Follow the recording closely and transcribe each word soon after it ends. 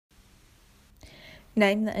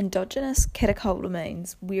Name the endogenous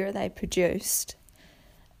catecholamines. Where are they produced?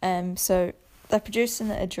 So they're produced in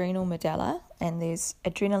the adrenal medulla, and there's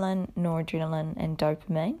adrenaline, noradrenaline, and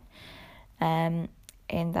dopamine. And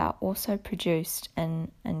they're also produced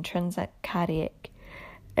in intrinsic cardiac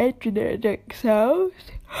adrenergic cells.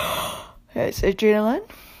 That's adrenaline.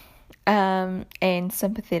 And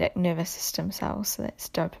sympathetic nervous system cells, so that's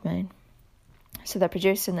dopamine. So they're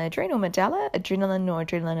produced in the adrenal medulla, adrenaline,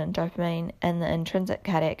 noradrenaline, and dopamine, in the intrinsic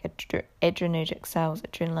cardiac adrenergic cells,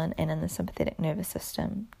 adrenaline, and in the sympathetic nervous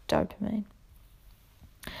system, dopamine.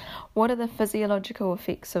 What are the physiological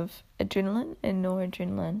effects of adrenaline and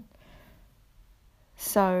noradrenaline?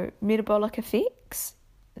 So metabolic effects,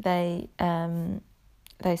 they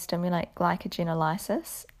stimulate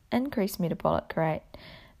glycogenolysis, increase metabolic rate,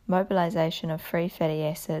 mobilization of free fatty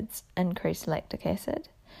acids, increase lactic acid.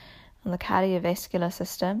 On the cardiovascular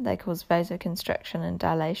system, they cause vasoconstriction and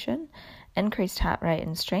dilation, increased heart rate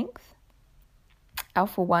and strength.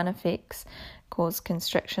 Alpha-1 effects cause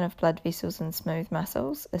constriction of blood vessels and smooth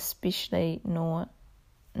muscles, especially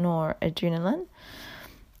noradrenaline.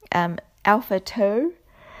 Alpha-2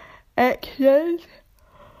 actions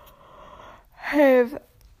have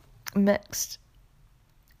mixed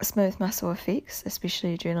smooth muscle effects,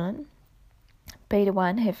 especially adrenaline.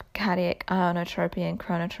 Beta-1 have cardiac ionotropy and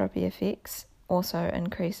chronotropy effects, also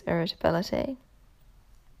increase irritability.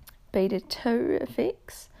 Beta-2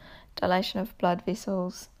 effects, dilation of blood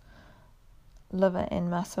vessels, liver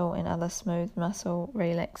and muscle, and other smooth muscle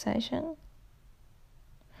relaxation.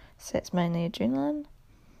 So that's mainly adrenaline.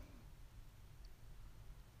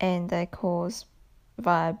 And they cause,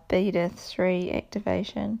 via beta-3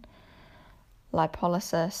 activation,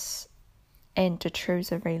 lipolysis and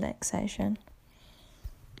detrusor relaxation.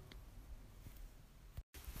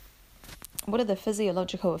 What are the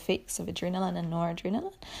physiological effects of adrenaline and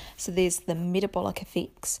noradrenaline? So there's the metabolic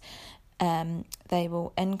effects. They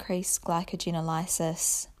will increase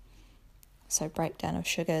glycogenolysis, so breakdown of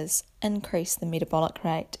sugars, increase the metabolic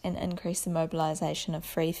rate, and increase the mobilization of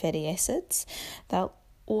free fatty acids. They'll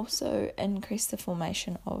also increase the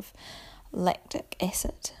formation of lactic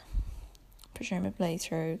acid, presumably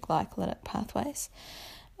through glycolytic pathways.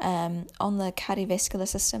 On the cardiovascular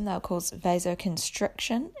system, they'll cause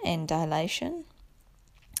vasoconstriction and dilation,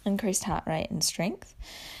 increased heart rate and strength.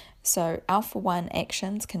 So alpha-1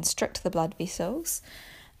 actions constrict the blood vessels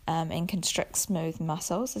and constrict smooth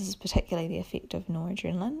muscles. This is particularly the effect of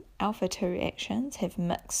noradrenaline. Alpha-2 actions have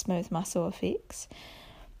mixed smooth muscle effects.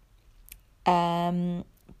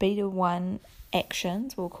 Beta-1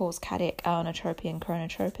 actions will cause cardiac ionotropy and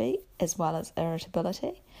chronotropy, as well as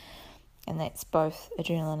irritability. And that's both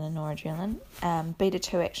adrenaline and noradrenaline.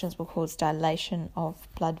 Beta-2 actions will cause dilation of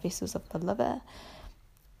blood vessels of the liver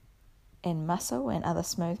and muscle and other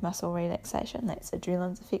smooth muscle relaxation. That's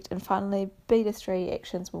adrenaline's effect. And finally, beta-3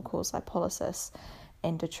 actions will cause lipolysis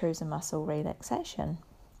and detrusor muscle relaxation.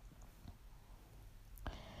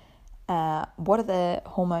 What are the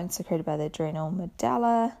hormones secreted by the adrenal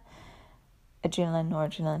medulla? Adrenaline,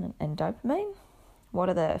 noradrenaline, and dopamine. What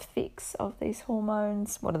are the effects of these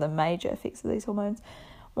hormones? What are the major effects of these hormones?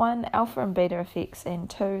 1, alpha and beta effects, and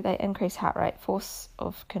 2, they increase heart rate, force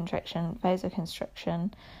of contraction,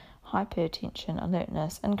 vasoconstriction, hypertension,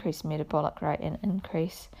 alertness, increase metabolic rate, and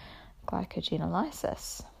increase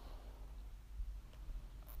glycogenolysis.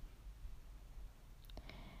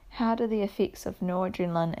 How do the effects of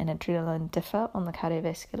noradrenaline and adrenaline differ on the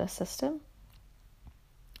cardiovascular system?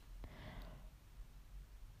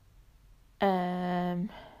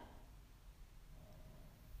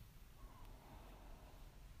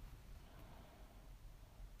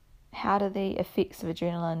 How do the effects of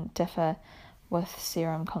adrenaline differ with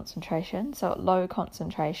serum concentration? So at low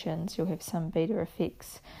concentrations, you'll have some beta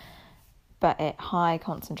effects, but at high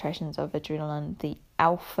concentrations of adrenaline, the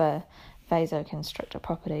alpha vasoconstrictor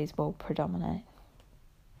properties will predominate.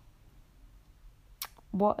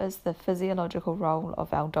 What is the physiological role of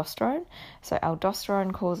aldosterone? So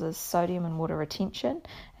aldosterone causes sodium and water retention.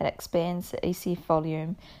 It expands the ECF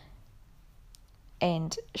volume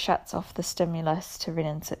and shuts off the stimulus to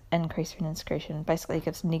increase renin secretion. Basically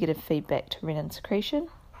gives negative feedback to renin secretion.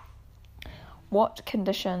 What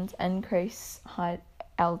conditions increase high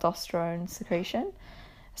aldosterone secretion?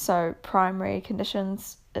 So primary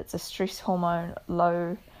conditions, it's a stress hormone,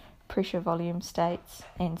 low pressure volume states,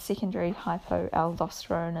 and secondary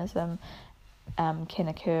hypoaldosteronism can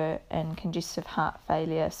occur in congestive heart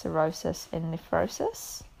failure, cirrhosis, and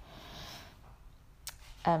nephrosis.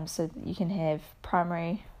 So you can have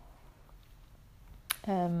primary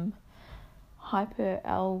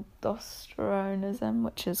hyperaldosteronism,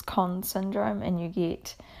 which is Conn syndrome, and you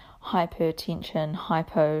get hypertension,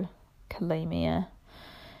 hypokalemia,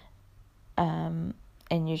 and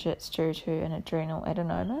usually it's due to an adrenal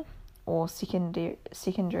adenoma or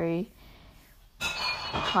secondary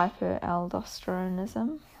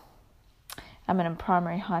hyperaldosteronism. In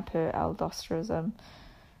primary hyperaldosteronism,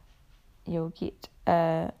 you'll get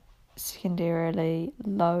a secondarily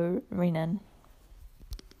low renin.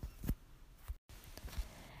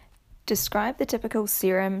 Describe the typical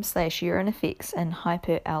serum/urine effects in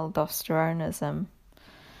hyperaldosteronism.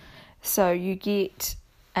 So you get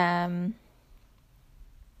a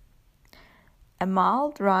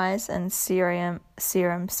mild rise in serum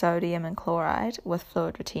sodium and chloride with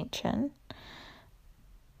fluid retention.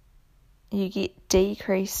 You get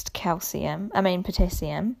decreased potassium, and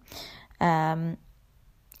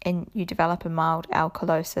you develop a mild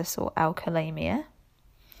alkalosis or alkalemia.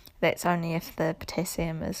 That's only if the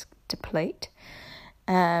potassium is deplete.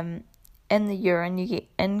 In the urine, you get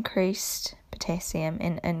increased potassium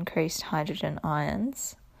and increased hydrogen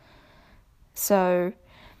ions. So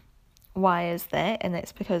why is that? And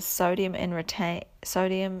that's because sodium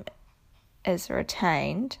is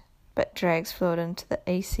retained but drags fluid into the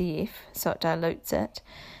ECF, so it dilutes it.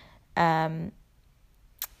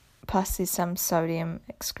 Plus there's some sodium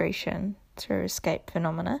excretion through escape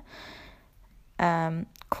phenomena.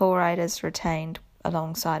 Chloride is retained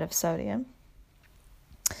alongside of sodium.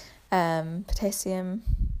 Potassium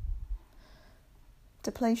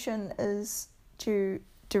depletion is due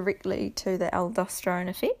directly to the aldosterone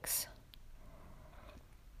effects.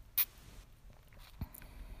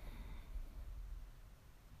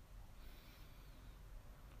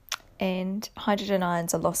 And hydrogen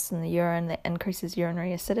ions are lost in the urine. That increases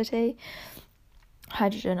urinary acidity.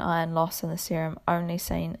 Hydrogen ion loss in the serum only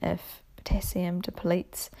seen if potassium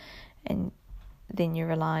depletes, and then you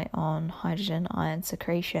rely on hydrogen ion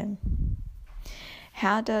secretion.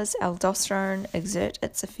 How does aldosterone exert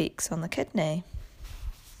its effects on the kidney?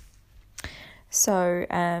 So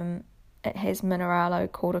it has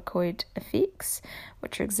mineralocorticoid effects,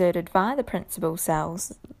 which are exerted via the principal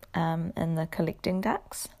cells in the collecting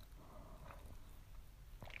ducts.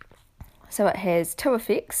 So it has two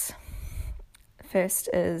effects. First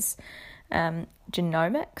is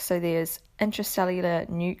genomic, so there's intracellular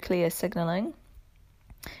nuclear signalling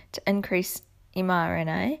to increase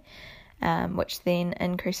mRNA, which then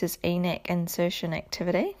increases ENaC insertion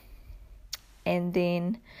activity, and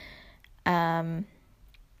then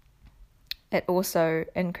it also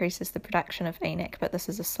increases the production of ENaC, but this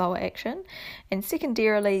is a slower action. And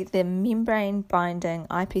secondarily, the membrane-binding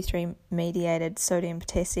IP3-mediated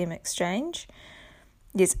sodium-potassium exchange.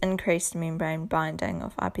 There's increased membrane binding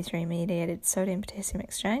of IP3-mediated sodium-potassium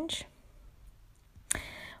exchange.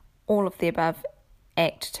 All of the above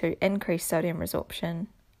act to increase sodium resorption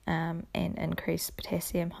and increase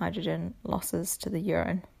potassium-hydrogen losses to the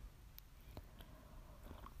urine.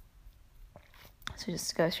 So just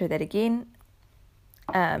to go through that again,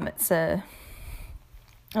 aldosterone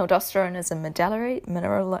is a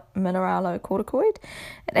mineralocorticoid.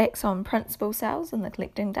 It acts on principal cells in the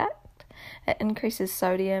collecting duct. It increases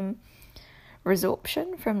sodium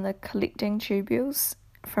resorption from the collecting tubules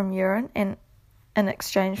from urine and in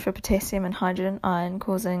exchange for potassium and hydrogen ion,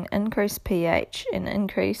 causing increased pH and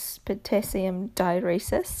increased potassium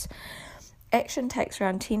diuresis. Action takes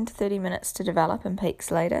around 10 to 30 minutes to develop and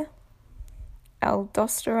peaks later.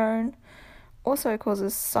 Aldosterone also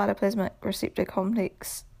causes cytoplasmic receptor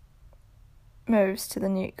complex moves to the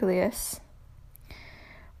nucleus,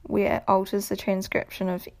 where it alters the transcription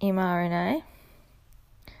of mRNA.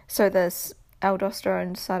 So this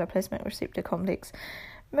aldosterone cytoplasmic receptor complex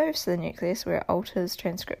moves to the nucleus, where it alters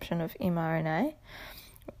transcription of mRNA.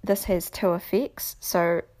 This has two effects.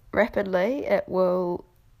 So rapidly it will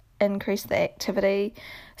increase the activity /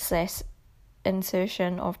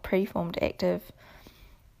 insertion of preformed active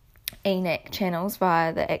ENaC channels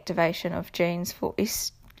via the activation of genes for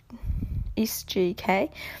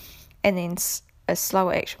SGK, and then a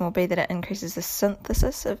slower action will be that it increases the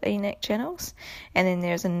synthesis of ENaC channels, and then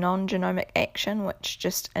there's a non-genomic action which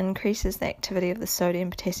just increases the activity of the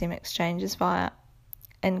sodium-potassium exchanges via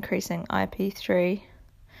increasing IP3,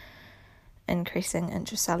 increasing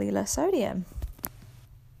intracellular sodium.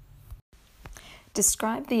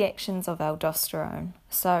 Describe the actions of aldosterone.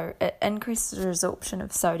 So it increases the resorption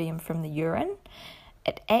of sodium from the urine.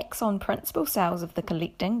 It acts on principal cells of the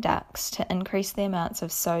collecting ducts to increase the amounts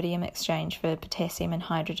of sodium exchange for potassium and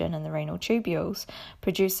hydrogen in the renal tubules,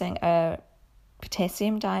 producing a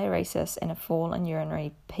potassium diuresis and a fall in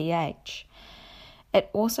urinary pH. It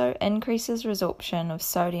also increases resorption of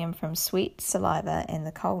sodium from sweat, saliva, and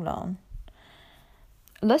the colon.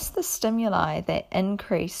 list the stimuli that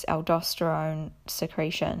increase aldosterone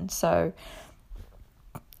secretion. So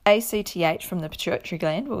ACTH from the pituitary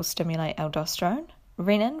gland will stimulate aldosterone.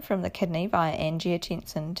 Renin from the kidney via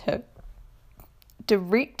angiotensin 2.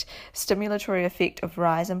 Direct stimulatory effect of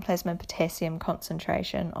rise in plasma potassium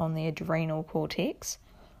concentration on the adrenal cortex.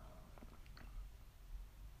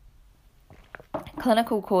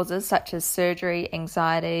 Clinical causes such as surgery,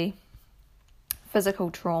 anxiety, physical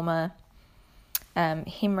trauma,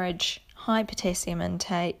 hemorrhage, high potassium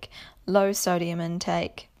intake, low sodium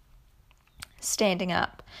intake, standing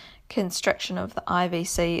up, constriction of the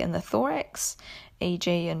IVC in the thorax,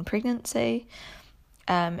 e.g. in pregnancy,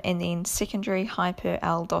 and then secondary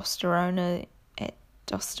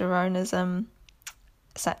hyperaldosteronism,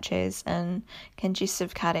 such as in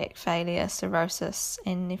congestive cardiac failure, cirrhosis,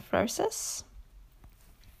 and nephrosis.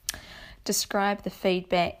 Describe the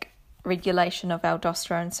feedback regulation of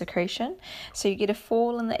aldosterone secretion. So you get a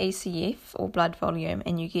fall in the ECF or blood volume,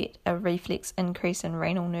 and you get a reflex increase in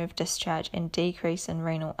renal nerve discharge and decrease in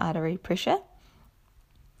renal artery pressure.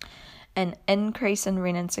 An increase in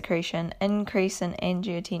renin secretion, increase in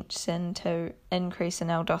angiotensin 2, increase in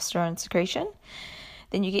aldosterone secretion.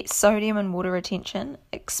 Then you get sodium and water retention,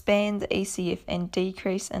 expand the ECF, and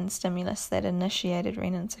decrease in stimulus that initiated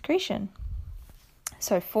renin secretion.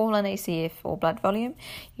 So fall in ECF or blood volume,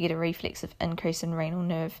 you get a reflexive increase in renal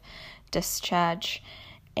nerve discharge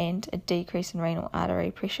and a decrease in renal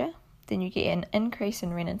artery pressure. Then you get an increase in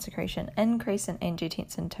renin secretion, increase in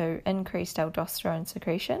angiotensin 2, increased aldosterone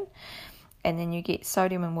secretion, and then you get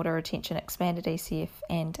sodium and water retention, expanded ECF,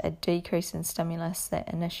 and a decrease in stimulus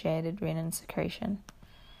that initiated renin secretion.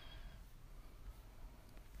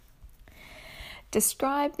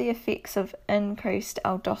 Describe the effects of increased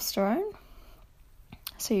aldosterone.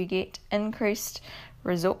 So you get increased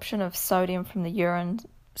resorption of sodium from the urine,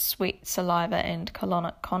 sweat, saliva, and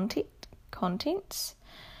colonic contents.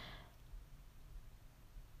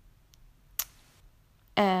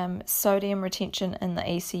 Sodium retention in the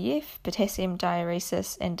ECF, potassium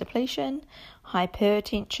diuresis and depletion,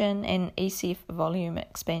 hypertension, and ECF volume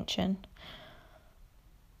expansion.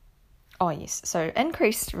 So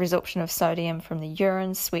increased resorption of sodium from the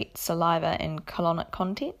urine, sweat, saliva, and colonic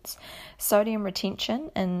contents, sodium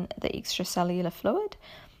retention in the extracellular fluid,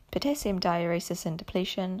 potassium diuresis and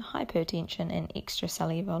depletion, hypertension, and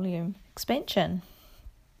extracellular volume expansion.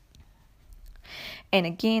 And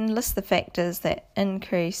again, list the factors that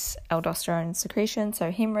increase aldosterone secretion,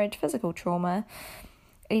 so hemorrhage, physical trauma,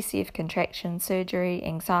 ECF contraction, surgery,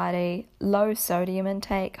 anxiety, low sodium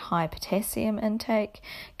intake, high potassium intake,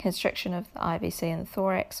 constriction of the IVC in the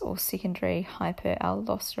thorax, or secondary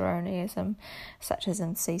hyperaldosteronism, such as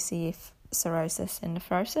in CCF, cirrhosis, and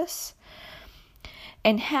nephrosis.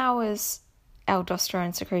 And how is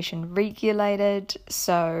aldosterone secretion regulated?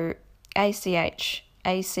 So ACTH,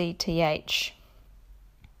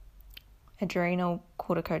 adrenal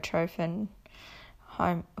corticotrophin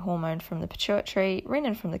hormone from the pituitary,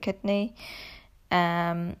 renin from the kidney,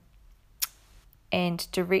 and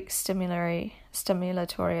direct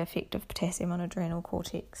stimulatory effect of potassium on adrenal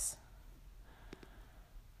cortex.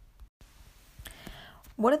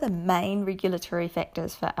 What are the main regulatory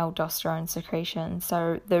factors for aldosterone secretion?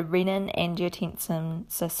 So the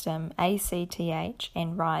renin-angiotensin system, ACTH,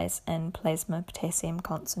 and rise in plasma potassium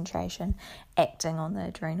concentration acting on the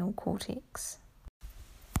adrenal cortex.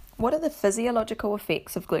 What are the physiological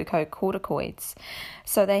effects of glucocorticoids?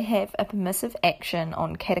 So they have a permissive action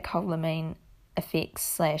on catecholamine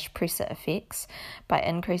effects / pressor effects by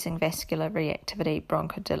increasing vascular reactivity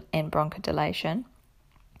and bronchodilation.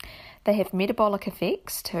 They have metabolic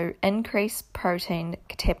effects to increase protein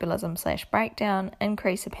catabolism / breakdown,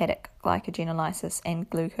 increase hepatic glycogenolysis and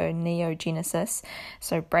gluconeogenesis,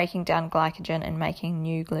 so breaking down glycogen and making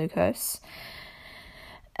new glucose.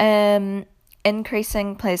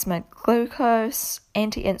 Increasing plasma glucose,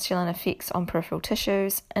 anti-insulin effects on peripheral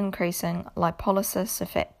tissues, increasing lipolysis, so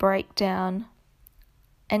fat breakdown,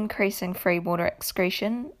 increasing free water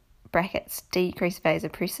excretion, decreased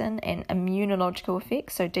vasopressin, and immunological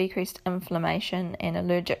effects, so decreased inflammation and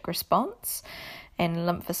allergic response, and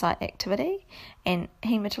lymphocyte activity, and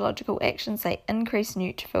hematological actions, they increase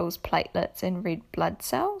neutrophils, platelets, and red blood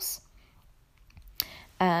cells.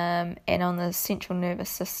 And on the central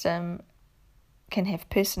nervous system, can have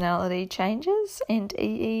personality changes and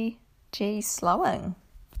EEG slowing.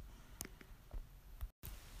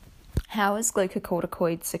 How is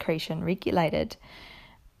glucocorticoid secretion regulated?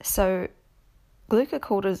 So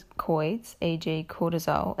glucocorticoids, e.g.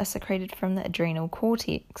 cortisol, are secreted from the adrenal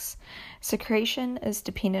cortex. Secretion is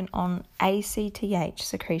dependent on ACTH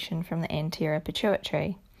secretion from the anterior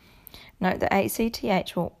pituitary. Note that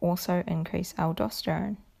ACTH will also increase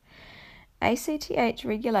aldosterone. ACTH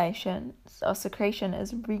regulation or secretion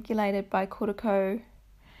is regulated by corticotropin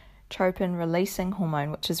releasing hormone,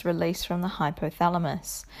 which is released from the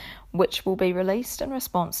hypothalamus, which will be released in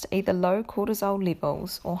response to either low cortisol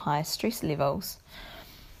levels or high stress levels.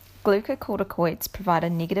 Glucocorticoids provide a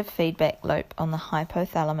negative feedback loop on the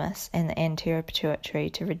hypothalamus and the anterior pituitary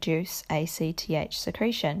to reduce ACTH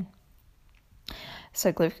secretion.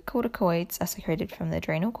 So glucocorticoids are secreted from the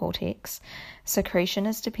adrenal cortex. Secretion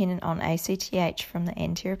is dependent on ACTH from the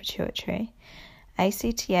anterior pituitary.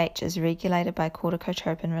 ACTH is regulated by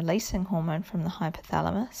corticotropin releasing hormone from the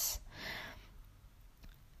hypothalamus.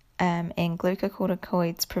 And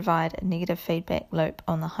glucocorticoids provide a negative feedback loop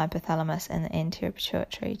on the hypothalamus and the anterior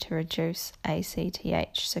pituitary to reduce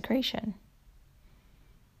ACTH secretion.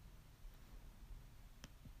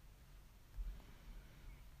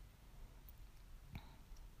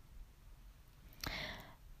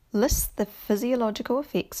 List the physiological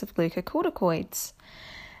effects of glucocorticoids.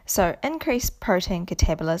 So, increased protein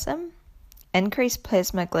catabolism, increased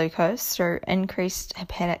plasma glucose through increased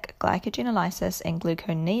hepatic glycogenolysis and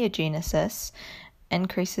gluconeogenesis,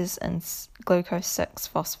 increases in glucose 6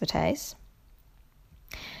 phosphatase,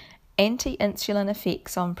 anti-insulin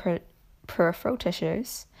effects on peripheral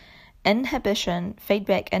tissues,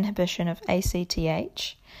 feedback inhibition of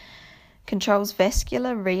ACTH, controls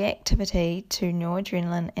vascular reactivity to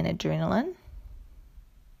noradrenaline and adrenaline,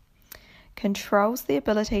 controls the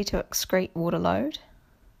ability to excrete water load,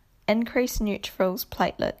 increase neutrophils,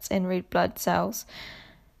 platelets, and red blood cells,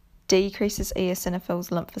 decreases eosinophils,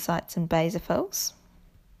 lymphocytes, and basophils.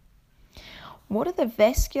 What are the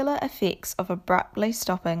vascular effects of abruptly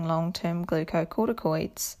stopping long-term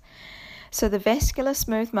glucocorticoids? So the vascular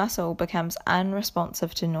smooth muscle becomes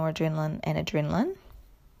unresponsive to noradrenaline and adrenaline.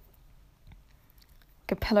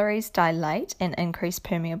 Capillaries dilate and increase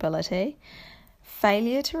permeability.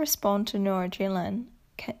 Failure to respond to noradrenaline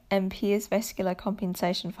impairs vascular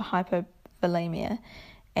compensation for hypovolemia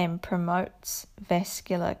and promotes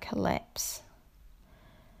vascular collapse.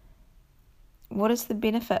 What is the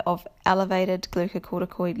benefit of elevated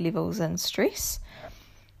glucocorticoid levels in stress?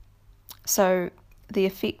 So the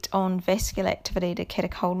effect on vascular activity to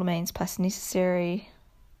catecholamines plus necessary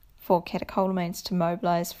for catecholamines to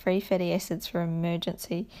mobilize free fatty acids for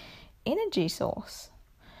emergency energy source.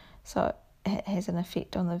 So it has an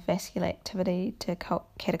effect on the vascular activity to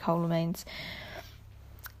catecholamines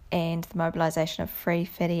and the mobilization of free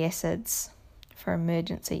fatty acids for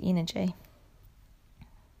emergency energy.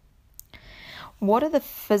 What are the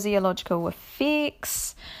physiological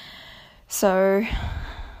effects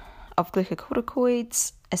of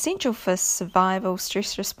glucocorticoids? Essential for survival,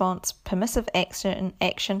 stress response, permissive action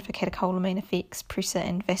for catecholamine effects, pressure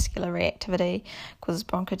and vascular reactivity, causes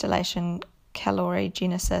bronchodilation,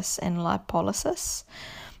 calorigenesis and lipolysis.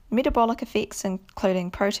 Metabolic effects including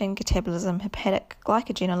protein catabolism, hepatic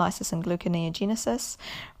glycogenolysis and gluconeogenesis,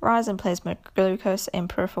 rise in plasma glucose and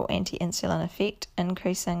peripheral anti-insulin effect,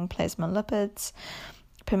 increasing plasma lipids,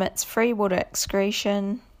 permits free water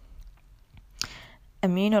excretion.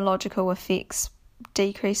 Immunological effects,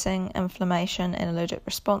 decreasing inflammation and allergic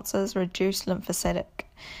responses, reduced lymphocytic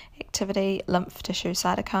activity, lymph tissue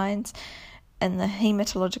cytokines. In the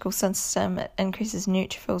hematological system, it increases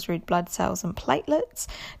neutrophils, red blood cells and platelets,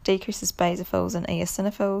 decreases basophils and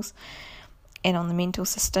eosinophils. And on the mental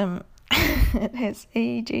system, it has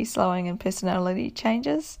EEG slowing and personality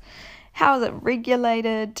changes. How is it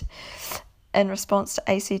regulated? In response to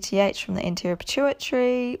ACTH from the anterior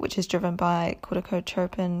pituitary, which is driven by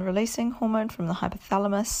corticotropin releasing hormone from the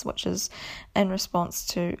hypothalamus, which is in response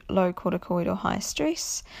to low corticoid or high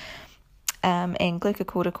stress, and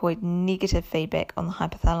glucocorticoid negative feedback on the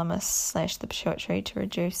hypothalamus / the pituitary to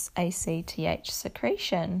reduce ACTH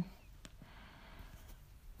secretion.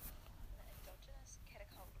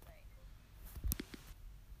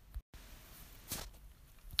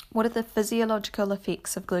 What are the physiological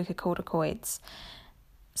effects of glucocorticoids?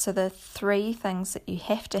 So the three things that you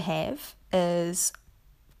have to have is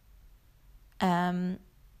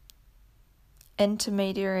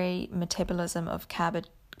intermediary metabolism of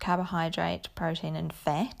carbohydrate, protein and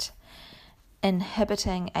fat,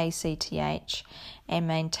 inhibiting ACTH and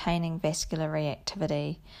maintaining vascular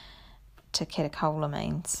reactivity to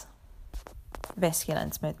catecholamines. Vascular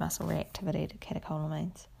and smooth muscle reactivity to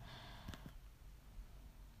catecholamines.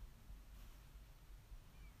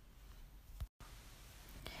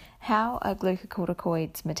 How are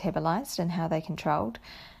glucocorticoids metabolized and how they're controlled?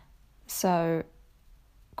 So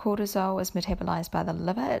cortisol is metabolized by the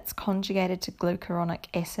liver. It's conjugated to glucuronic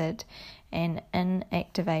acid, and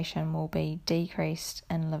inactivation will be decreased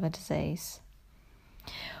in liver disease.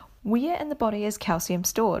 Where in the body is calcium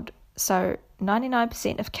stored? So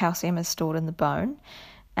 99% of calcium is stored in the bone.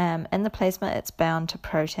 In the plasma, it's bound to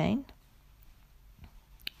protein,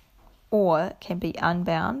 or can be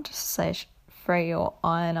unbound / free or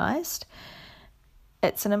ionized.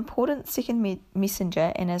 It's an important second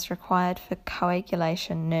messenger and is required for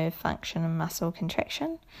coagulation, nerve function, and muscle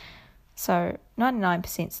contraction. So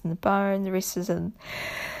 99% is in the bone, the rest is in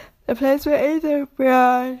the plasma, either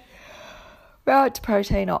bound to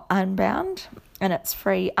protein or unbound, in its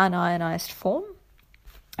free unionized form.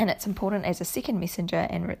 And it's important as a second messenger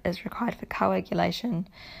and is required for coagulation,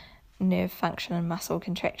 nerve function, and muscle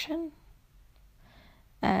contraction.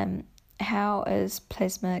 How is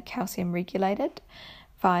plasma calcium regulated?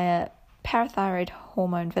 Via parathyroid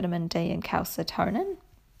hormone, vitamin D, and calcitonin.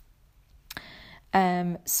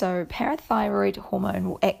 So parathyroid hormone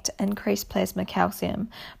will act to increase plasma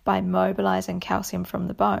calcium by mobilizing calcium from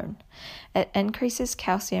the bone. It increases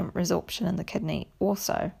calcium resorption in the kidney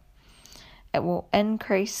also. It will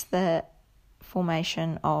increase the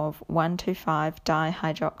formation of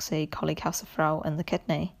 1,2,5-dihydroxycholecalciferol in the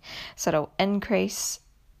kidney. So it'll increase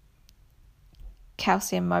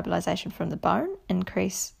calcium mobilization from the bone,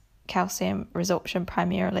 increase calcium resorption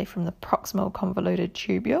primarily from the proximal convoluted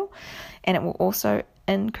tubule, and it will also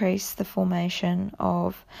increase the formation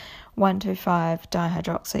of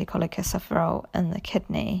 1,2,5-dihydroxycholecalciferol in the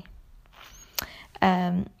kidney.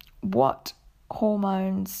 What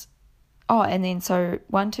hormones? And then so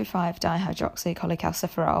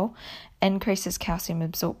 1,2,5-dihydroxycholecalciferol increases calcium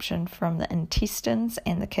absorption from the intestines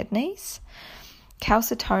and the kidneys.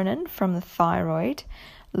 Calcitonin from the thyroid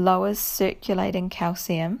lowers circulating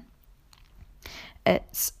calcium.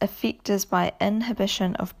 Its effect is by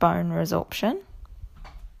inhibition of bone resorption.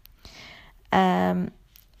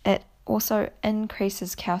 It also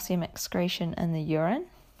increases calcium excretion in the urine.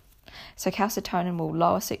 So calcitonin will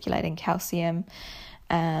lower circulating calcium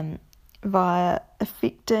via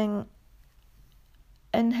affecting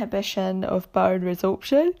inhibition of bone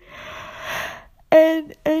resorption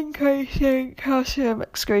and increasing calcium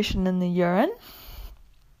excretion in the urine.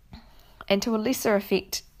 And to a lesser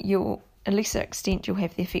extent, you'll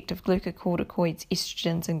have the effect of glucocorticoids,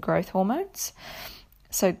 estrogens, and growth hormones.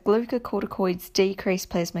 So glucocorticoids decrease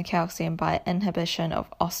plasma calcium by inhibition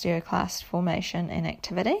of osteoclast formation and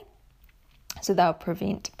activity. So they'll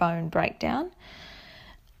prevent bone breakdown.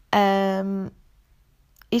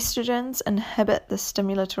 Estrogens inhibit the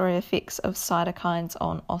stimulatory effects of cytokines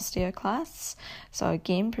on osteoclasts, so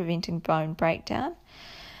again preventing bone breakdown.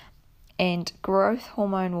 And growth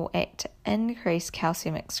hormone will act to increase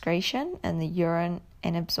calcium excretion in the urine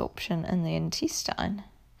and absorption in the intestine.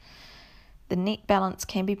 The net balance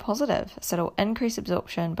can be positive, so it'll increase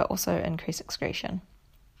absorption but also increase excretion.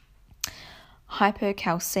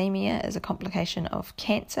 Hypercalcemia is a complication of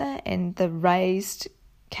cancer, and the raised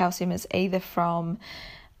calcium is either from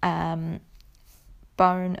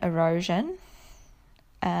bone erosion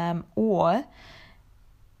or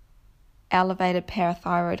elevated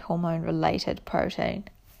parathyroid hormone related protein.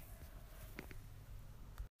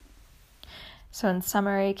 So in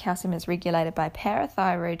summary, calcium is regulated by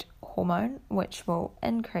parathyroid hormone, which will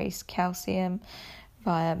increase calcium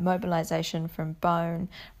via mobilization from bone,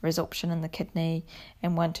 resorption in the kidney,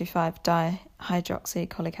 and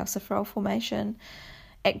 1,2,5-dihydroxycholecalciferol formation.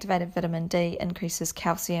 Activated vitamin D increases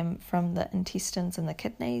calcium from the intestines and the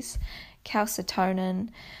kidneys. Calcitonin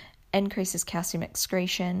increases calcium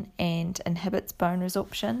excretion and inhibits bone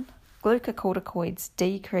resorption. Glucocorticoids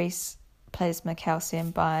decrease plasma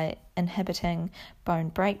calcium by inhibiting bone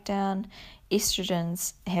breakdown.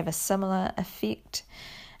 Estrogens have a similar effect.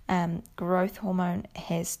 Growth hormone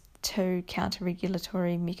has two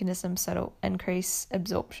counter-regulatory mechanisms, so it'll increase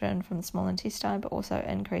absorption from the small intestine but also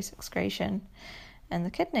increase excretion in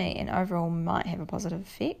the kidney, and overall might have a positive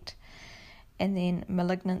effect. And then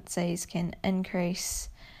malignancies can increase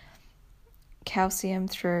calcium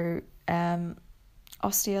through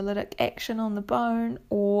osteolytic action on the bone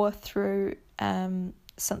or through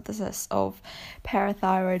synthesis of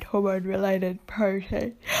parathyroid hormone related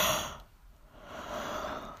protein.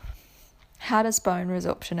 How does bone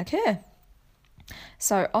resorption occur?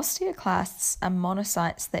 So osteoclasts are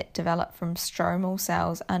monocytes that develop from stromal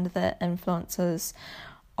cells under the influences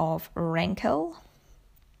of rankle,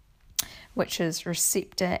 which is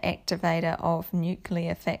receptor activator of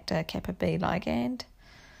nuclear factor kappa B ligand.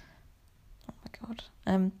 Oh my god.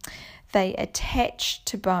 They attach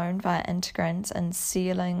to bone via integrins in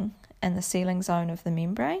the sealing zone of the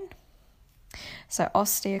membrane. So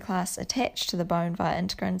osteoclasts attach to the bone via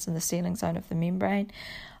integrins in the sealing zone of the membrane.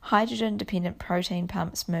 Hydrogen-dependent protein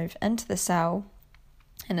pumps move into the cell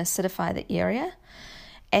and acidify the area.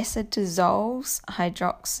 Acid dissolves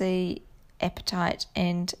hydroxyapatite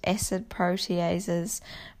and acid proteases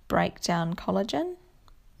break down collagen.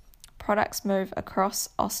 Products move across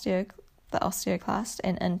the osteoclast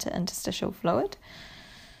and into interstitial fluid.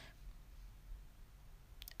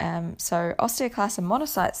 So osteoclasts are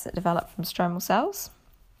monocytes that develop from stromal cells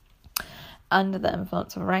under the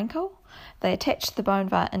influence of rankle. They attach to the bone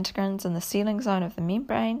via integrins in the sealing zone of the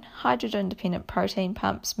membrane. Hydrogen-dependent protein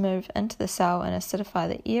pumps move into the cell and acidify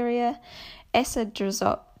the area. Acid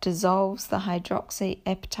dissolves the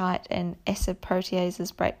hydroxyapatite and acid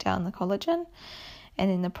proteases break down the collagen. And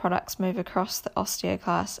then the products move across the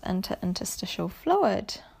osteoclast into interstitial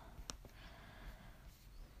fluid.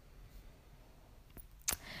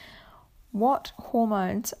 What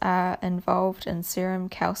hormones are involved in serum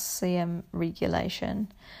calcium regulation?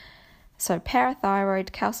 So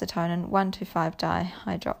parathyroid, calcitonin,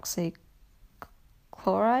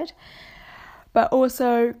 1,2,5-dihydroxychloride, but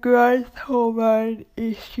also growth hormone,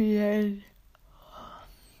 estrogen,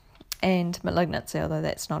 and malignancy, although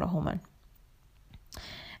that's not a hormone.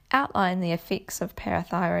 Outline the effects of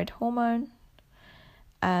parathyroid hormone.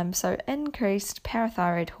 So increased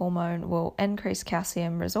parathyroid hormone will increase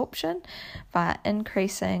calcium resorption via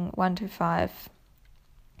increasing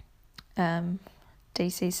 1,2,5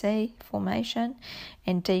 DCC formation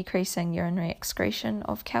and decreasing urinary excretion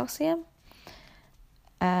of calcium.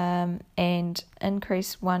 And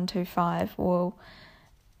increase 1,2,5 will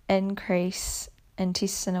increase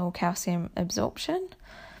intestinal calcium absorption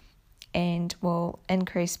and will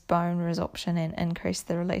increase bone resorption and increase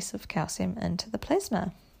the release of calcium into the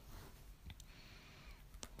plasma.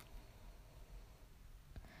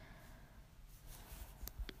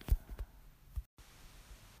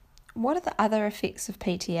 What are the other effects of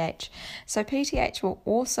PTH? So PTH will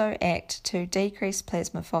also act to decrease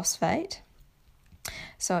plasma phosphate.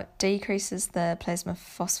 So it decreases the plasma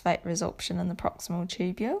phosphate resorption in the proximal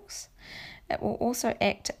tubules. It will also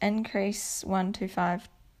act to increase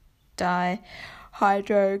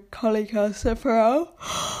 1,2,5-dihydrocholecalciferol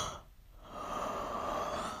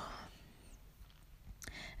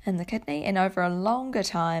in the kidney, and over a longer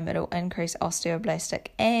time it will increase osteoblastic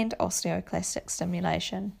and osteoclastic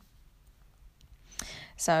stimulation.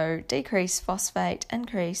 So decrease phosphate,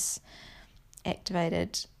 increase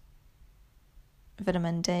activated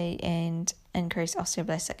vitamin D, and increase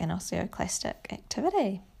osteoblastic and osteoclastic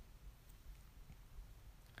activity.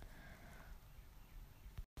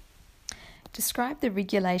 Describe the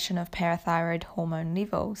regulation of parathyroid hormone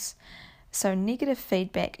levels. So negative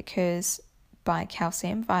feedback occurs by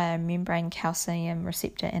calcium via membrane calcium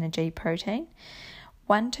receptor and a G protein.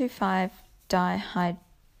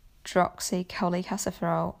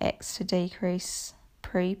 1,2,5-dihydroxycholecalciferol acts to decrease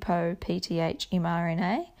pre-PTH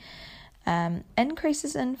mRNA.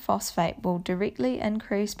 Increases in phosphate will directly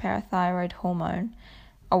increase parathyroid hormone.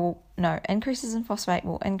 Increases in phosphate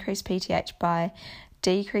will increase PTH by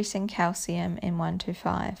decreasing calcium in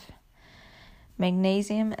 1,2,5.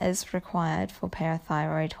 Magnesium is required for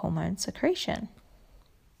parathyroid hormone secretion.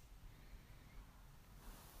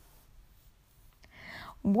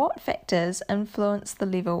 What factors influence the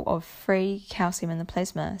level of free calcium in the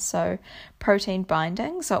plasma? So protein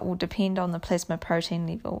binding, so it will depend on the plasma protein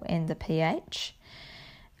level and the pH.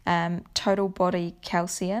 Total body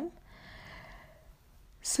calcium.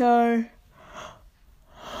 So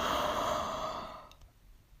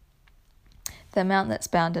the amount that's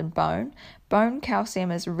bound in bone. Bone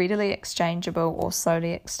calcium is readily exchangeable or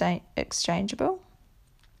slowly exchangeable.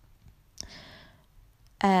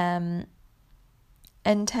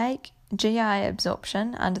 Intake, GI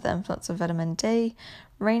absorption under the influence of vitamin D,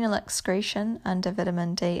 renal excretion under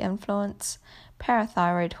vitamin D influence,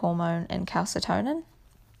 parathyroid hormone and calcitonin.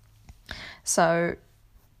 So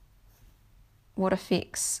what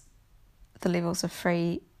affects the levels of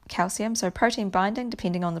free calcium? So protein binding,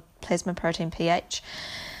 depending on the plasma protein pH,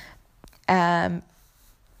 plasma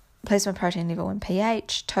protein level and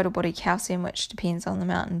pH, total body calcium, which depends on the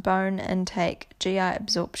amount in bone intake, GI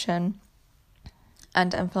absorption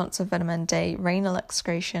under influence of vitamin D, renal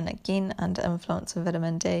excretion, again under influence of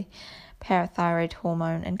vitamin D, parathyroid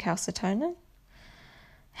hormone and calcitonin.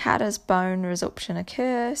 How does bone resorption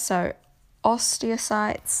occur? So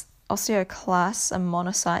osteoclasts are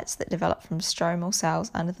monocytes that develop from stromal cells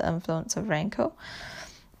under the influence of rankle.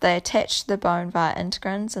 They attach to the bone via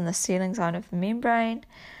integrins in the sealing zone of the membrane.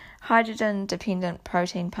 Hydrogen-dependent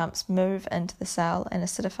protein pumps move into the cell and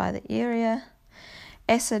acidify the area.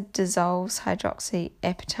 Acid dissolves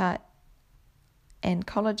hydroxyapatite and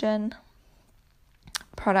collagen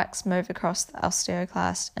products move across the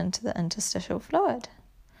osteoclast into the interstitial fluid.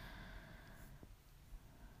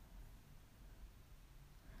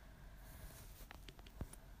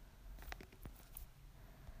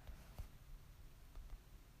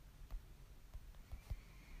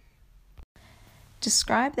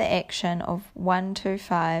 Describe the action of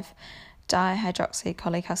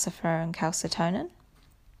 1,2,5-dihydroxycholecalciferol calcitonin.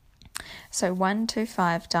 So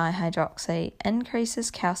 1,2,5-dihydroxy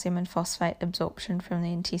increases calcium and phosphate absorption from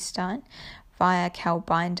the intestine via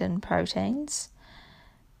calbindin proteins.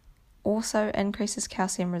 Also increases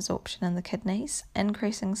calcium resorption in the kidneys,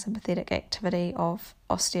 increasing sympathetic activity of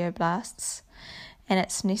osteoblasts, and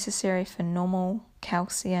it's necessary for normal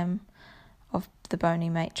calcium of the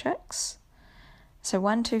bony matrix. So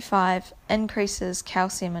 1,2,5 increases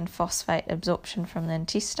calcium and phosphate absorption from the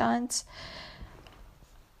intestines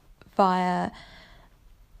via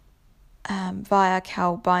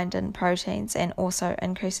calbindin proteins, and also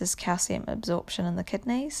increases calcium absorption in the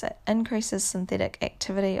kidneys. It increases synthetic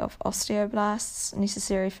activity of osteoblasts,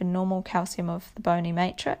 necessary for normal calcium of the bony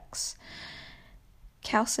matrix.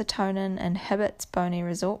 Calcitonin inhibits bony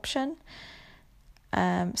resorption,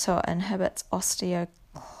 so it inhibits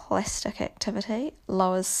osteoclastic activity,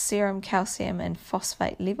 lowers serum calcium and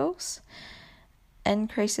phosphate levels,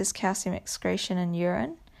 increases calcium excretion in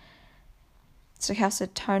urine. So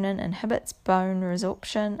calcitonin inhibits bone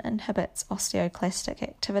resorption, inhibits osteoclastic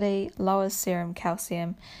activity, lowers serum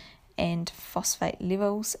calcium and phosphate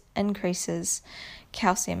levels, increases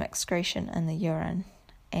calcium excretion in the urine,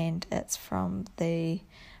 and it's from the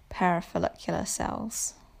parafollicular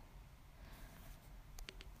cells.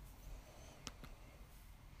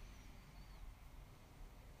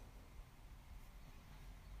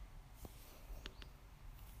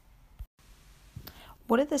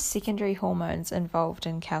 What are the secondary hormones involved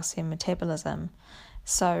in calcium metabolism?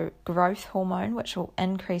 So growth hormone, which will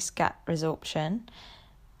increase gut resorption,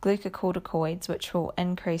 glucocorticoids, which will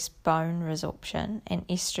increase bone resorption, and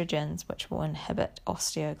estrogens, which will inhibit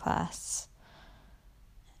osteoclasts.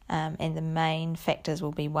 And the main factors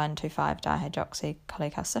will be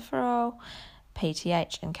 1,2,5-dihydroxycholecalciferol,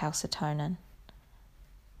 PTH, and calcitonin.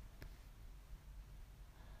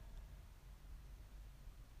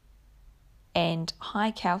 And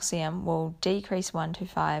high calcium will decrease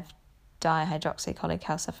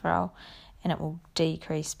 1,2,5-dihydroxycholecalciferol, and it will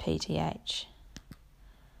decrease PTH.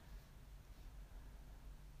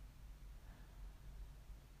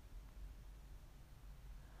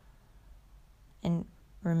 And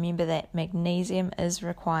remember that magnesium is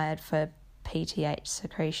required for PTH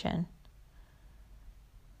secretion.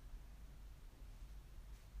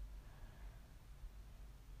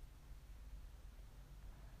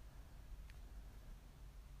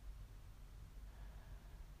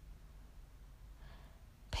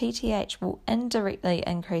 PTH will indirectly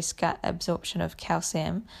increase gut absorption of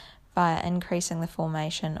calcium via increasing the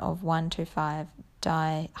formation of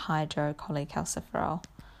 1,2,5-dihydrocholecalciferol.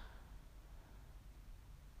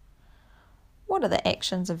 What are the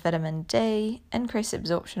actions of vitamin D? Increase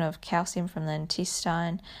absorption of calcium from the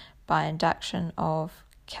intestine by induction of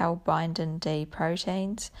calbindin D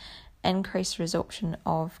proteins, increased resorption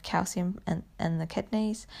of calcium in the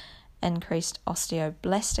kidneys, increased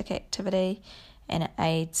osteoblastic activity, and it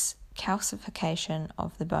aids calcification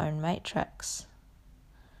of the bone matrix.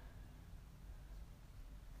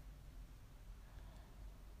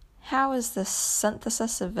 How is the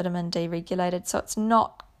synthesis of vitamin D regulated? So it's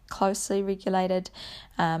not closely regulated.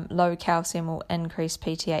 Low calcium will increase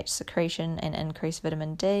PTH secretion and increase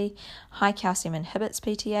vitamin D. High calcium inhibits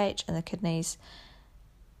PTH, and the kidneys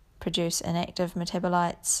produce inactive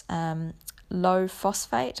metabolites. Low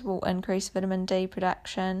phosphate will increase vitamin D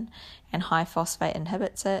production, and high phosphate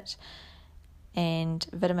inhibits it. And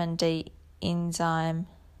vitamin D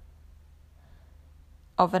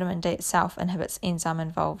itself inhibits enzyme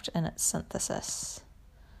involved in its synthesis.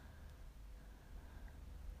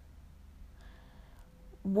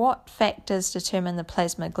 What factors determine the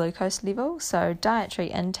plasma glucose level? So dietary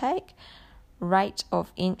intake, rate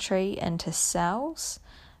of entry into cells,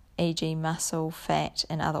 e.g. muscle, fat,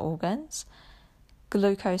 and other organs,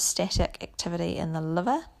 glucostatic activity in the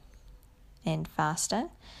liver, and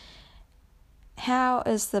fasting. How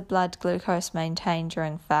is the blood glucose maintained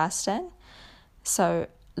during fasting? So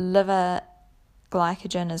liver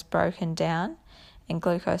glycogen is broken down and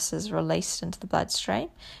glucose is released into the bloodstream.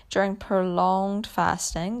 During prolonged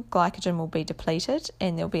fasting, glycogen will be depleted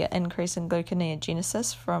and there'll be an increase in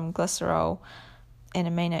gluconeogenesis from glycerol and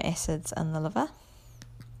amino acids in the liver.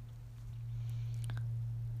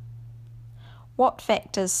 What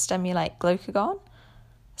factors stimulate glucagon?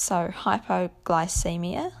 So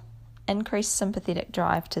hypoglycemia, increased sympathetic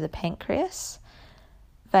drive to the pancreas,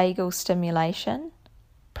 vagal stimulation,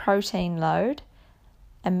 protein load,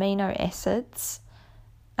 amino acids,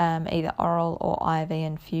 either oral or IV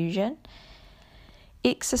infusion,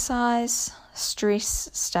 exercise, stress,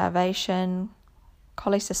 starvation,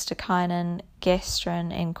 cholecystokinin,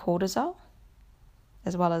 gastrin and cortisol,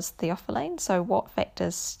 as well as theophylline. So what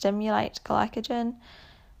factors stimulate glucagon?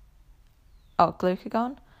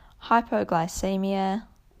 Hypoglycemia,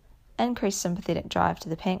 increased sympathetic drive to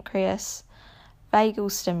the pancreas,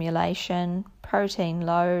 vagal stimulation, protein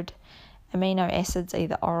load, amino acids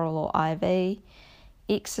either oral or IV,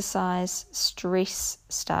 exercise, stress,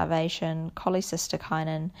 starvation,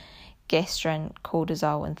 cholecystokinin, gastrin,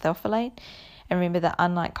 cortisol and theophylline. And remember that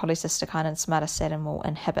unlike cholecystokinin, somatostatin will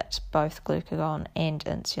inhibit both glucagon and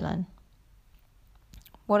insulin.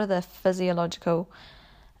 What are the physiological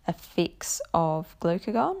effects of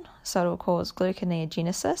glucagon? So it will cause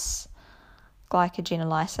gluconeogenesis,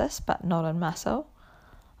 glycogenolysis, but not in muscle,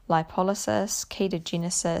 lipolysis,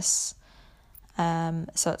 ketogenesis,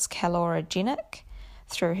 so it's calorogenic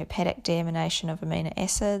through hepatic deamination of amino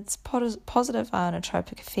acids, positive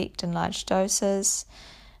ionotropic effect in large doses,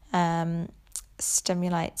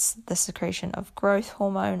 stimulates the secretion of growth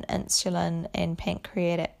hormone, insulin, and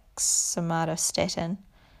pancreatic somatostatin.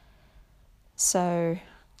 So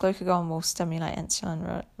glucagon will stimulate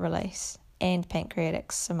insulin release and pancreatic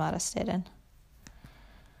somatostatin.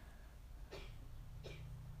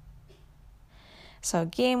 So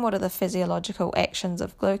again, what are the physiological actions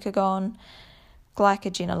of glucagon?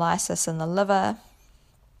 Glycogenolysis in the liver,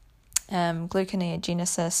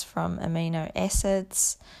 gluconeogenesis from amino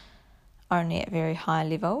acids, only at very high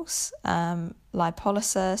levels,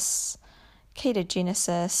 lipolysis,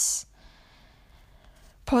 ketogenesis,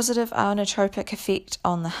 positive ionotropic effect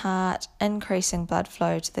on the heart, increasing blood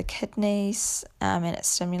flow to the kidneys, and it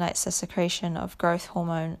stimulates the secretion of growth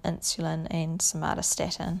hormone, insulin, and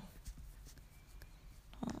somatostatin.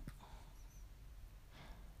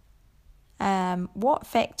 What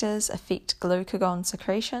factors affect glucagon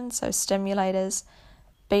secretion? So stimulators,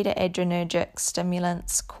 beta-adrenergic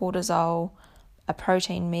stimulants, cortisol, a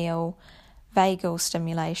protein meal, vagal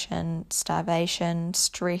stimulation, starvation,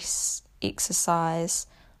 stress, exercise,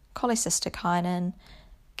 cholecystokinin,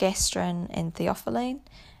 gastrin and theophylline,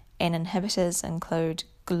 and inhibitors include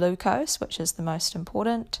glucose, which is the most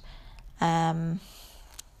important, insulin,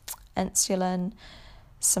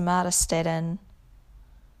 somatostatin,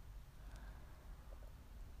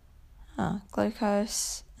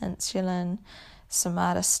 glucose, insulin,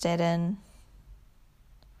 somatostatin,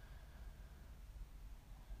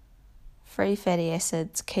 free fatty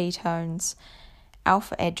acids, ketones,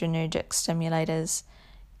 alpha-adrenergic stimulators,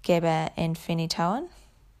 GABA and phenytoin.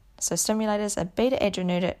 So stimulators are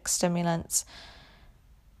beta-adrenergic stimulants,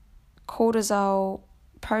 cortisol,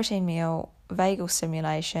 protein meal, vagal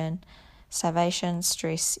stimulation, starvation,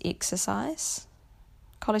 stress, exercise,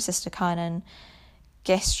 cholecystokinin,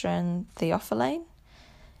 gastrin, theophylline,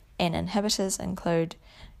 and inhibitors include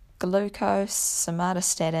glucose,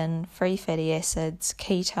 somatostatin, free fatty acids,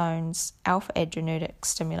 ketones, alpha-adrenergic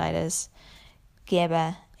stimulators,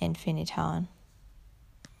 GABA and phenytoin.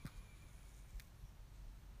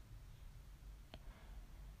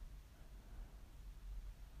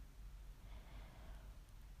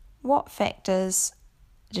 What factors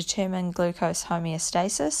determine glucose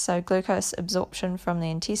homeostasis? So glucose absorption from the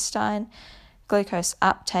intestine, glucose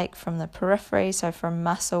uptake from the periphery, so from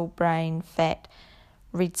muscle, brain, fat,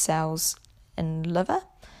 red cells in liver,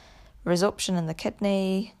 resorption in the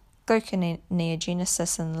kidney,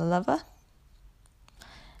 gluconeogenesis in the liver,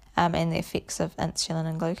 and the effects of insulin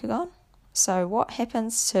and glucagon. So what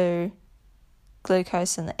happens to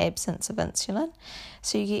glucose in the absence of insulin?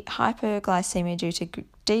 So you get hyperglycemia due to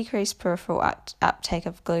decreased peripheral uptake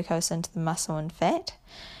of glucose into the muscle and fat,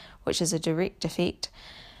 which is a direct effect.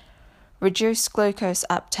 Reduced glucose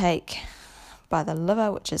uptake by the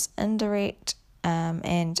liver, which is indirect,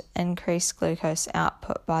 and increased glucose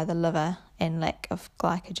output by the liver and lack of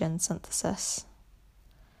glycogen synthesis.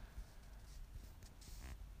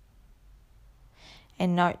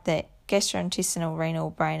 And note that gastrointestinal,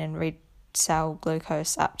 renal, brain and red cell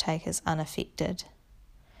glucose uptake is unaffected.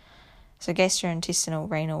 So gastrointestinal,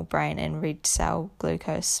 renal, brain and red cell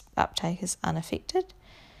glucose uptake is unaffected.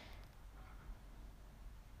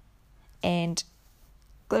 And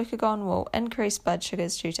glucagon will increase blood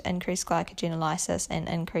sugars due to increased glycogenolysis and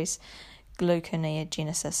increase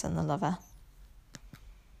gluconeogenesis in the liver.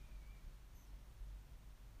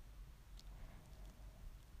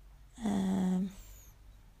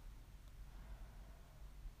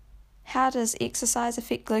 How does exercise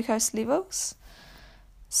affect glucose levels?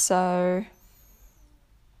 So,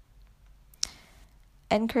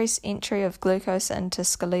 increased entry of glucose into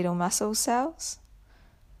skeletal muscle cells,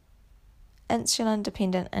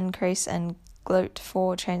 insulin-dependent increase in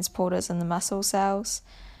GLUT4 transporters in the muscle cells.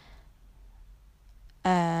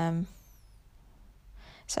 So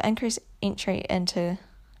increased entry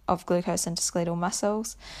of glucose into skeletal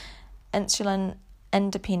muscles,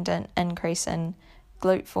 insulin-independent increase in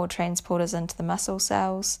GLUT4 transporters into the muscle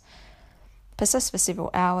cells, persist for several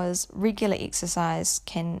hours. Regular exercise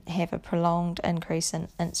can have a prolonged increase in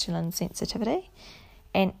insulin sensitivity,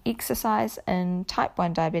 and exercise in type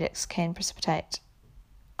 1 diabetics can precipitate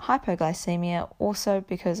hypoglycemia, also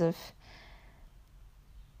because of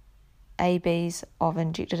ABs of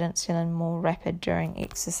injected insulin more rapid during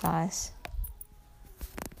exercise.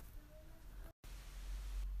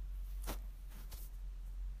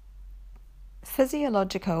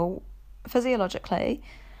 Physiologically,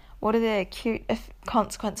 what are the acute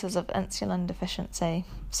consequences of insulin deficiency?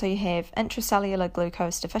 So you have intracellular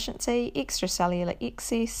glucose deficiency, extracellular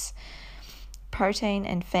excess, protein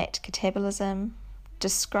and fat catabolism.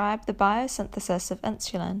 Describe the biosynthesis of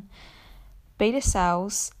insulin. Beta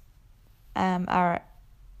cells are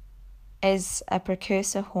as a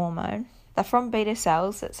precursor hormone. They're from beta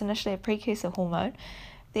cells. It's initially a precursor hormone.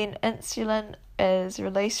 Then insulin is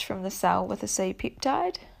released from the cell with a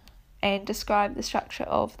C-peptide. And describe the structure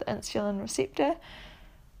of the insulin receptor.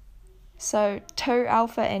 So 2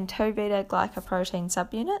 alpha and 2 beta glycoprotein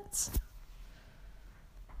subunits.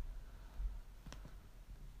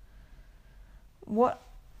 What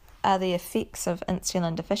are the effects of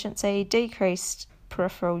insulin deficiency? Decreased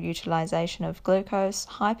peripheral utilization of glucose,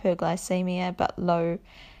 hyperglycemia but low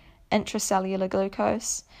intracellular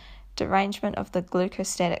glucose, derangement of the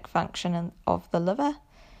glucostatic function of the liver,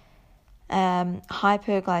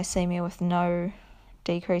 hyperglycemia with no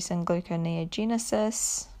decrease in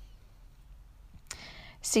gluconeogenesis,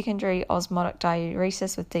 secondary osmotic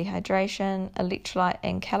diuresis with dehydration, electrolyte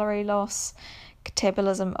and calorie loss,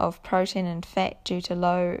 catabolism of protein and fat due to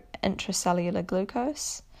low intracellular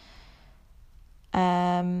glucose,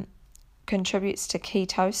 contributes to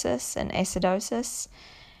ketosis and acidosis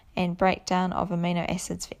and breakdown of amino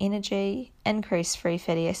acids for energy, increased free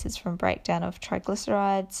fatty acids from breakdown of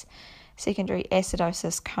triglycerides, secondary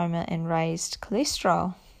acidosis, coma, and raised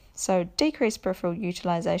cholesterol. So decreased peripheral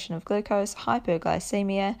utilization of glucose,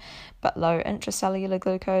 hyperglycemia but low intracellular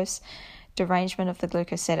glucose, derangement of the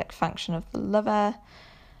glucostatic function of the liver,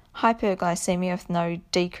 hyperglycemia with no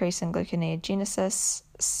decrease in gluconeogenesis,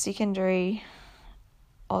 secondary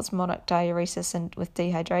osmotic diuresis and with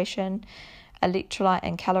dehydration, electrolyte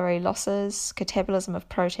and calorie losses, catabolism of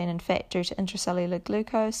protein and fat due to intracellular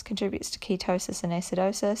glucose, contributes to ketosis and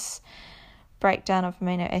acidosis, breakdown of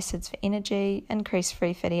amino acids for energy, increased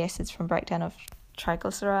free fatty acids from breakdown of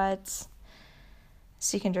triglycerides,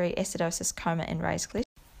 secondary acidosis, coma, and raised cholesterol.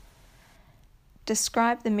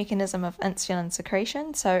 Describe the mechanism of insulin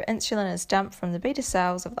secretion. So insulin is dumped from the beta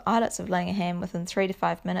cells of the islets of Langerhans within 3 to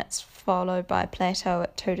 5 minutes, followed by a plateau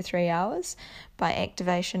at 2 to 3 hours by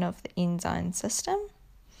activation of the enzyme system.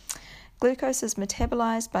 Glucose is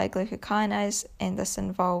metabolized by glucokinase, and this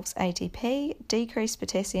involves ATP, decreased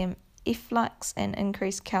potassium efflux, and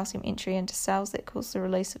increased calcium entry into cells that cause the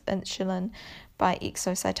release of insulin by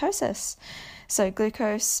exocytosis. So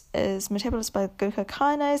glucose is metabolized by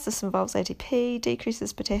glucokinase. This involves ATP,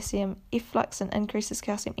 decreases potassium efflux, and increases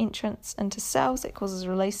calcium entrance into cells that causes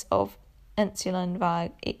release of insulin via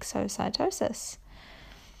exocytosis.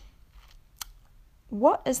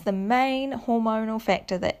 What is the main hormonal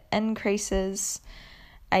factor that increases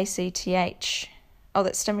ACTH,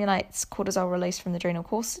 that stimulates cortisol release from the adrenal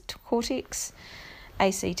cortex?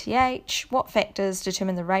 ACTH. What factors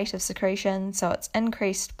determine the rate of secretion? So it's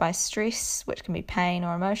increased by stress, which can be pain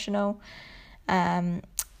or emotional,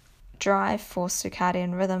 drive for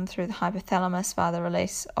circadian rhythm through the hypothalamus via the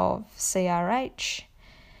release of CRH,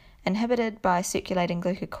 inhibited by circulating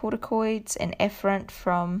glucocorticoids and afferent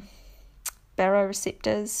from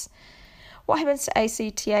baroreceptors. What happens to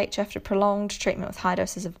ACTH after prolonged treatment with high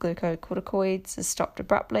doses of glucocorticoids is stopped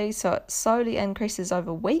abruptly, so it slowly increases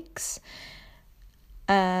over weeks.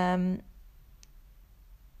 How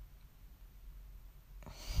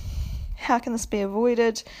can this be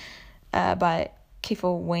avoided? By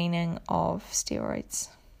careful weaning of steroids.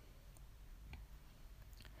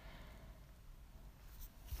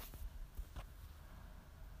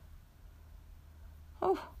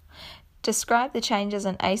 Describe the changes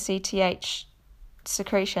in ACTH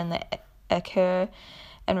secretion that occur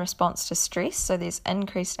in response to stress. So there's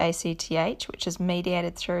increased ACTH, which is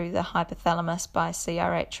mediated through the hypothalamus by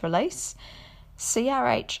CRH release.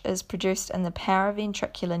 CRH is produced in the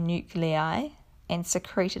paraventricular nuclei and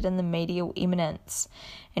secreted in the medial eminence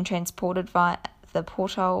and transported via the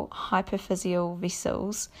portal hypophyseal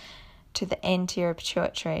vessels to the anterior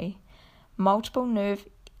pituitary. Multiple nerve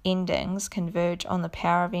endings converge on the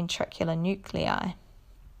paraventricular nuclei.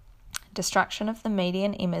 Destruction of the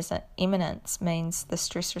median eminence means the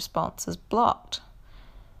stress response is blocked.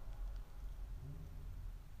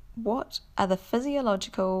 What are the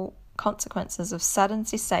physiological consequences of sudden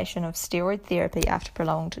cessation of steroid therapy after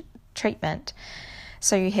prolonged treatment?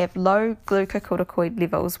 So you have low glucocorticoid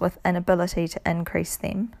levels with inability to increase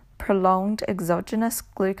them. Prolonged exogenous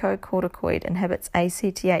glucocorticoid inhibits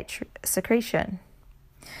ACTH secretion.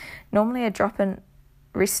 Normally, a drop in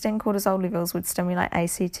resting cortisol levels would stimulate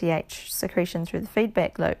ACTH secretion through the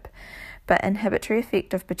feedback loop, but inhibitory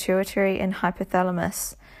effect of pituitary and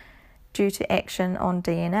hypothalamus due to action on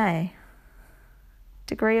DNA.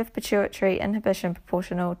 Degree of pituitary inhibition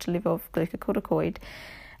proportional to level of glucocorticoid.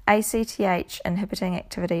 ACTH inhibiting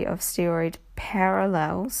activity of steroid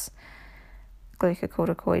parallels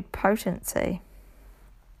glucocorticoid potency.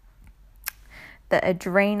 The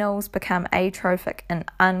adrenals become atrophic and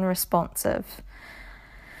unresponsive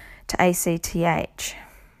to ACTH.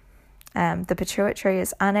 The pituitary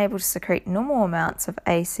is unable to secrete normal amounts of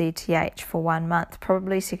ACTH for 1 month,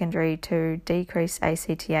 probably secondary to decreased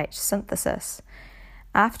ACTH synthesis.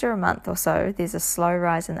 After a month or so, there's a slow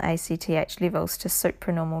rise in the ACTH levels to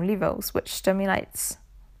supranormal levels, which stimulates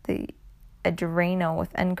the adrenal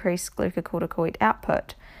with increased glucocorticoid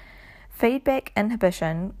output. Feedback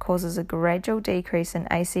inhibition causes a gradual decrease in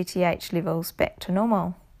ACTH levels back to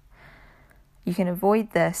normal. You can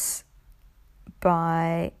avoid this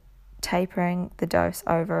by tapering the dose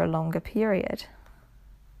over a longer period.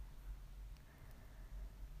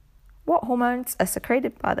 What hormones are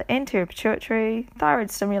secreted by the anterior pituitary? Thyroid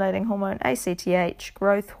stimulating hormone, ACTH,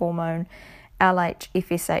 growth hormone, LH,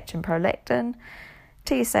 FSH and prolactin,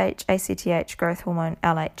 TSH, ACTH, growth hormone,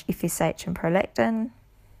 LH, FSH and prolactin.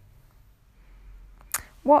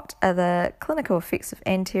 What are the clinical effects of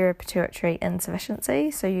anterior pituitary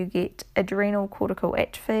insufficiency? So you get adrenal cortical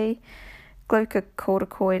atrophy,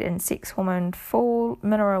 glucocorticoid and sex hormone fall,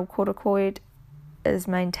 mineral corticoid is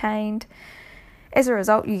maintained. As a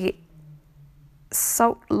result, you get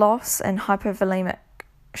salt loss and hypovolemic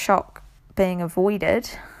shock being avoided,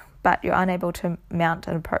 but you're unable to mount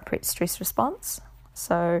an appropriate stress response.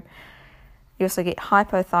 So you also get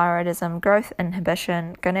hypothyroidism, growth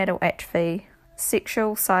inhibition, gonadal atrophy,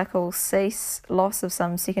 sexual cycles cease, loss of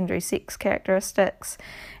some secondary sex characteristics,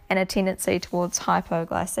 and a tendency towards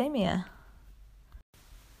hypoglycemia.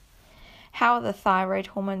 How are the thyroid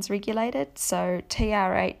hormones regulated? So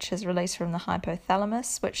TRH is released from the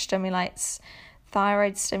hypothalamus, which stimulates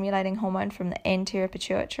thyroid stimulating hormone from the anterior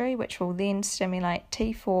pituitary, which will then stimulate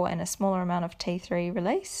T4 and a smaller amount of T3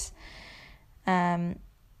 release.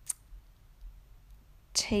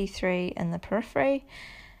 T3 in the periphery.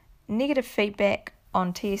 Negative feedback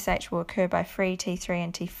on TSH will occur by free T3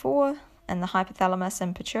 and T4 in the hypothalamus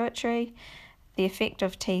and pituitary. The effect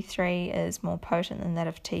of T3 is more potent than that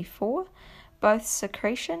of T4. Both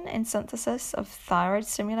secretion and synthesis of thyroid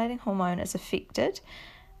stimulating hormone is affected.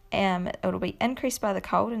 It will be increased by the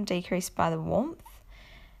cold and decreased by the warmth.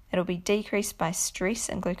 It will be decreased by stress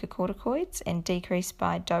and glucocorticoids and decreased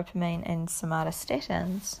by dopamine and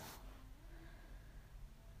somatostatins.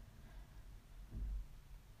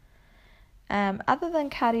 Other than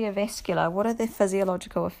cardiovascular, what are the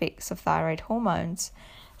physiological effects of thyroid hormones?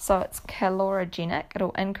 So it's calorogenic.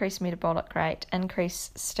 It'll increase metabolic rate,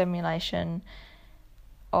 increase stimulation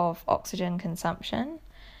of oxygen consumption.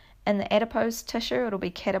 In the adipose tissue, it'll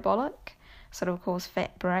be catabolic, so it'll cause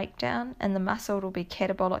fat breakdown. In the muscle, it'll be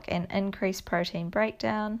catabolic and increase protein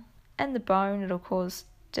breakdown. In the bone, it'll cause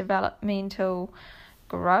developmental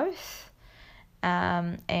growth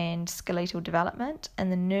and skeletal development. In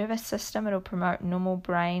the nervous system, it'll promote normal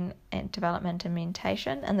brain and development and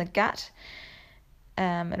mentation. In the gut,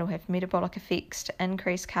 it'll have metabolic effects to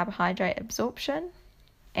increase carbohydrate absorption,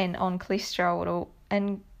 and on cholesterol,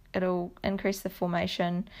 it'll increase the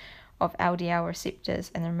formation of LDL receptors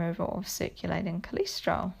and the removal of circulating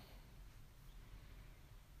cholesterol.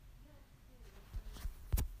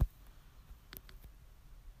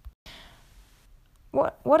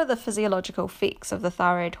 What are the physiological effects of the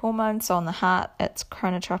thyroid hormone? So on the heart, it's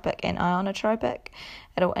chronotropic and ionotropic.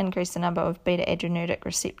 It'll increase the number of beta-adrenergic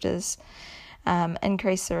receptors,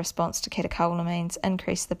 increase the response to catecholamines,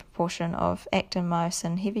 increase the proportion of actin,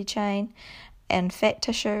 myosin, heavy chain, and fat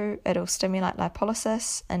tissue, it'll stimulate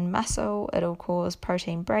lipolysis. In muscle, it'll cause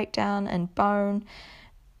protein breakdown. In bone,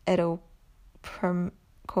 it'll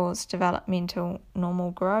cause developmental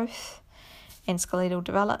normal growth and skeletal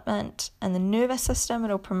development. In the nervous system,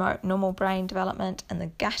 it'll promote normal brain development. In the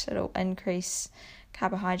gut, it'll increase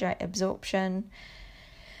carbohydrate absorption.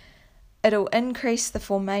 It'll increase the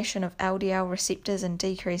formation of LDL receptors and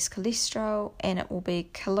decrease cholesterol, and it will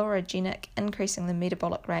be calorogenic, increasing the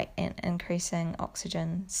metabolic rate and increasing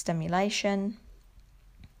oxygen stimulation.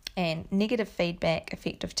 And negative feedback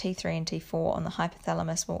effect of T3 and T4 on the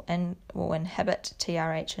hypothalamus will inhibit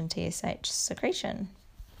TRH and TSH secretion.